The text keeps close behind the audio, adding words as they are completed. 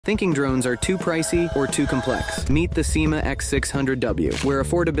Thinking drones are too pricey or too complex? Meet the SYMA X600W, where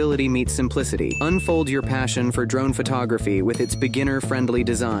affordability meets simplicity. Unfold your passion for drone photography with its beginner-friendly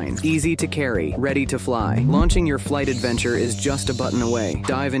design. Easy to carry, ready to fly. Launching your flight adventure is just a button away.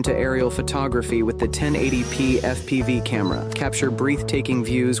 Dive into aerial photography with the 1080p FPV camera. Capture breathtaking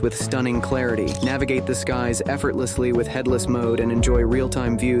views with stunning clarity. Navigate the skies effortlessly with headless mode and enjoy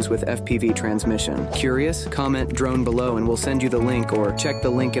real-time views with FPV transmission. Curious? Comment drone below and we'll send you the link, or check the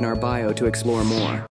link in our bio to explore more.